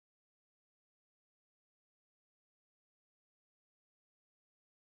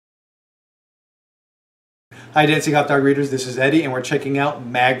Hi Dancing Hot Dog readers, this is Eddie and we're checking out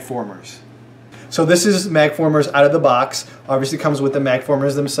MAGFORMERS. So this is MAGFORMERS out of the box. Obviously comes with the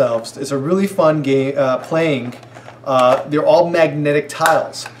MAGFORMERS themselves. It's a really fun game playing. They're all magnetic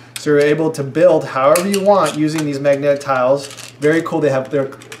tiles. So you're able to build however you want using these magnetic tiles. Very cool.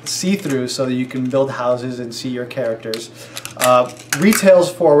 They're see-through so that you can build houses and see your characters.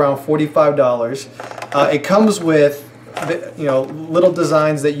 Retails for around $45. It comes with little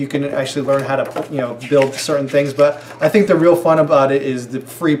designs that you can actually learn how to build certain things, but I think the real fun about it is the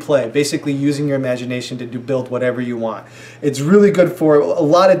free play, basically using your imagination to build whatever you want. It's really good for a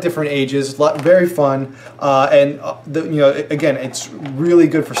lot of different ages, very fun, and again, it's really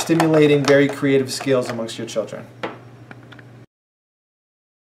good for stimulating very creative skills amongst your children.